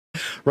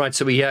Right,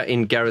 so we're here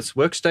in Gareth's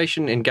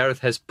workstation, and Gareth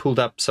has pulled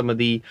up some of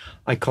the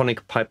iconic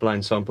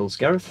Pipeline samples.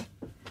 Gareth?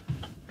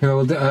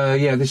 Well,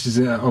 yeah, this is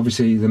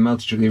obviously the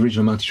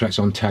original multi-tracks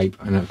on tape,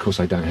 and of course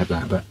I don't have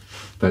that,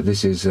 but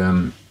this is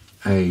a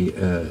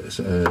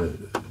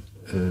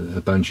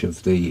bunch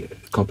of the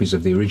copies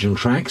of the original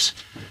tracks,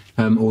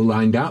 all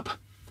lined up,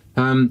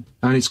 and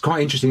it's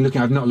quite interesting looking.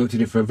 I've not looked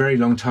at it for a very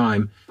long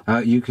time.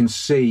 You can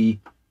see,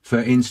 for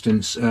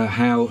instance,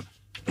 how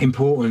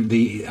important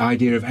the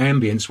idea of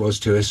ambience was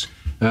to us.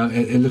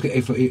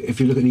 If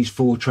you look at these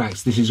 4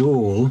 tracks, this is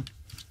all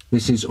the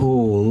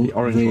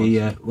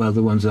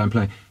ones that I'm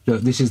playing.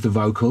 Look, this is the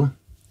vocal.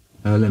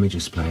 Let me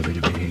just play a bit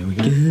of it. Here we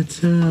go.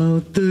 Get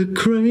out the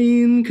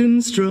crane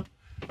construct.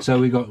 So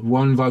we got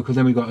one vocal,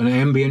 then we got an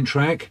ambient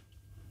track.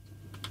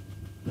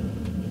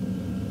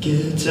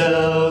 Get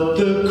out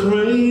the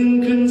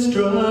crane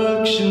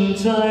construction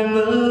time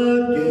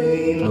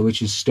again.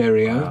 Which is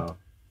stereo. Wow.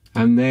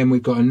 And then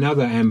we've got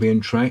another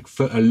ambient track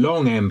for a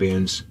long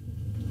ambience,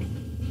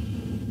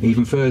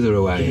 even further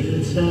away.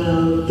 Get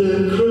out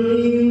the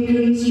crane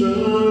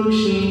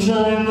construction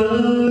time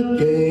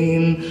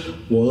again.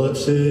 What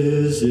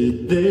is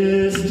it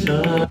this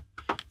time?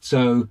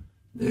 So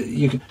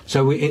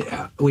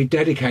we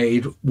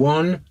dedicated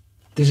one.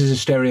 This is a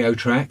stereo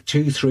track.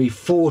 2, 3,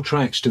 4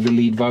 tracks to the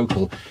lead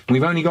vocal. And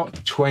we've only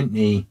got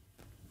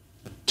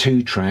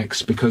 22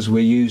 tracks because we're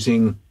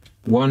using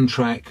one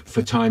track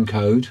for time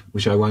code,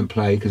 which I won't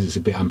play because it's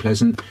a bit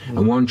unpleasant,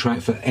 and one track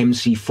for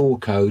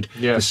MC4 code.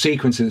 Yeah. The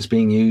sequencer that's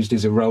being used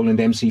is a Roland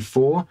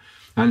MC4,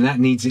 and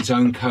that needs its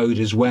own code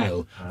as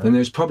well. And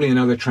there's probably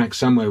another track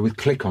somewhere with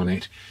click on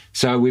it.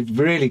 So we've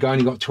really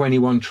only got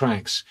 21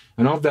 tracks,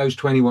 and of those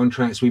 21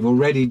 tracks, we've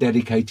already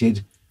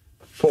dedicated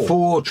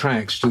 4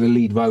 tracks to the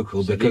lead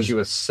vocal, So because you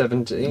were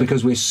 17.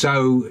 Because we're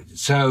so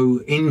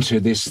into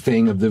this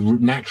thing of the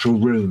natural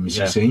rooms,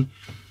 Yeah. you see.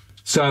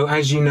 So,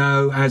 as you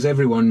know, as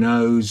everyone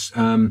knows,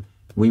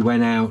 we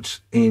went out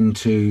we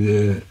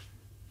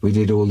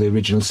did all the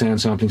original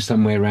sound sampling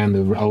somewhere around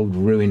the old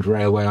ruined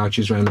railway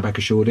arches around the back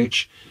of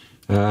Shoreditch.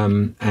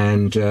 One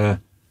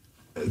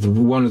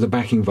of the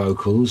backing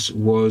vocals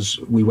was,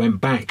 we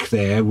went back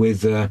there we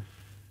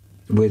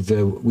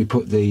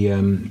put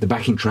the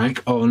backing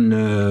track on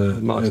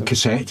a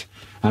cassette,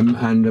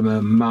 and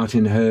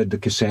Martin heard the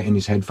cassette in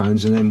his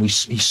headphones, and then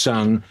he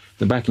sung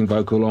the backing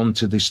vocal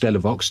onto the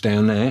Stellavox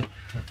down there,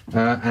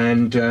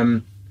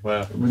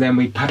 Wow. then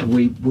we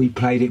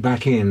played it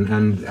back in,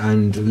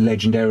 and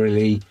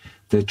legendarily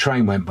the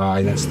train went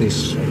by. That's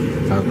this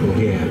vocal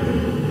here.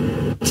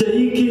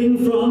 Taking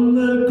from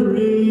the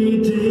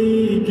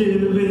greedy,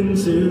 giving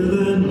to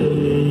the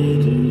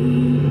needy.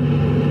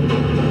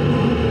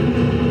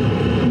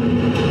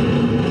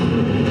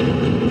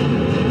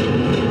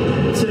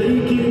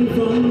 Taking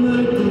from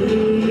the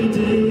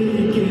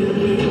greedy,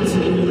 giving to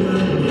the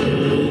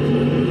needy.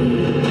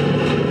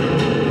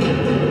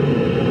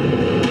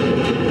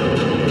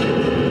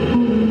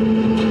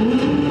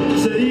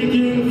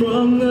 Taking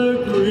from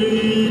the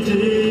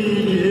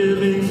greedy,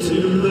 giving to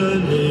the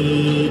needy.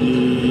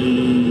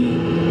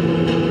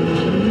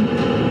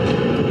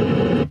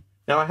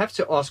 Now, I have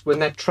to ask, when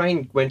that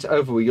train went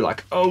over, were you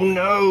like, oh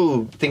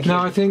no? Thinking, No,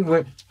 I think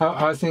we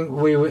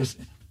were.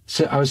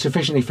 So I was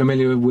sufficiently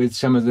familiar with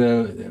some of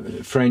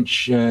the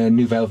French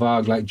Nouvelle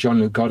Vague, like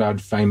Jean-Luc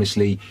Godard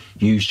famously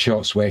used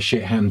shots where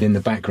shit happened in the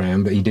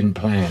background that he didn't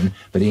plan,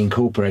 but he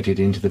incorporated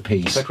into the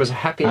piece. That was a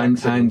happy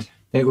accident.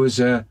 And it was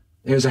a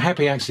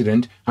happy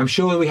accident. I'm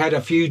sure we had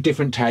a few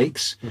different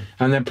takes,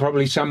 and then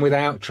probably some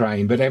without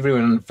train, but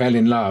everyone fell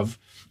in love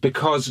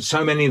because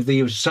so many of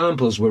the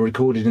samples were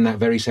recorded in that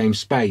very same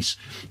space.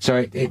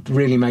 So it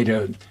really made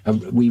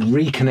we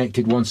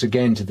reconnected once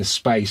again to the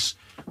space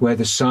where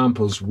the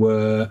samples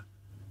were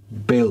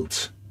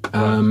built,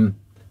 and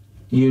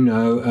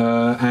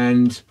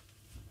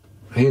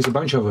here's a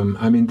bunch of them.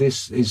 I mean,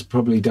 this is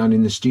probably done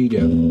in the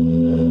studio.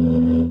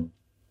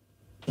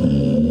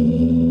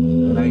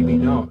 Maybe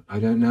not, I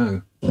don't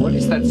know. What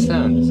is that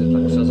sound? Is it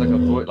sounds like a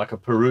voice, like a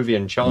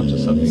Peruvian chant or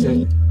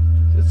something?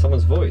 It's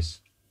someone's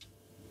voice.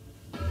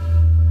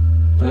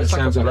 That It's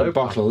like sounds a like a blow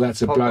bottle. pump.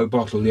 That's a blow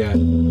bottle, yeah.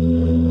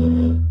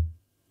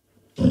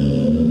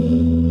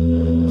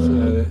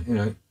 So,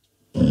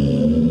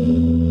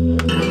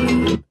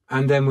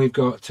 and then we've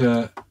got, these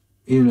are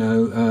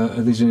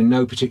in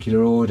no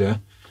particular order,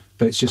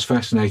 but it's just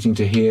fascinating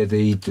to hear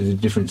the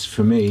difference,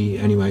 for me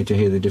anyway, to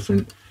hear the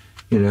different,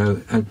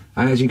 and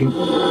as you can,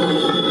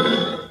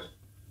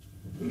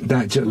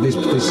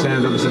 this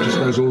sound obviously just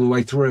goes all the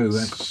way through.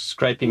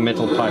 Scraping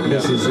metal pipe.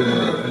 This is,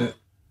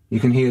 you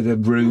can hear the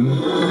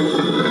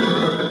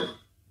room,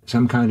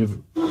 some kind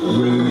of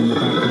room in the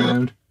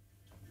background.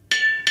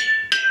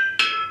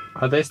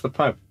 Oh, there's the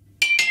pipe.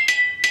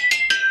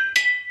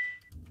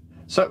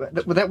 So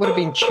that would have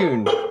been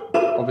tuned,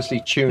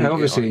 obviously tuned.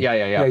 Obviously, yeah.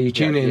 Yeah, you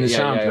tune it in the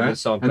sampler,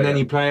 and then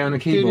you play on a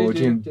keyboard.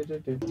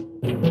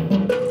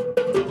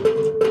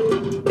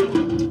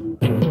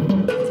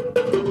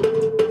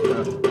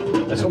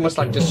 It's almost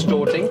like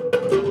distorting.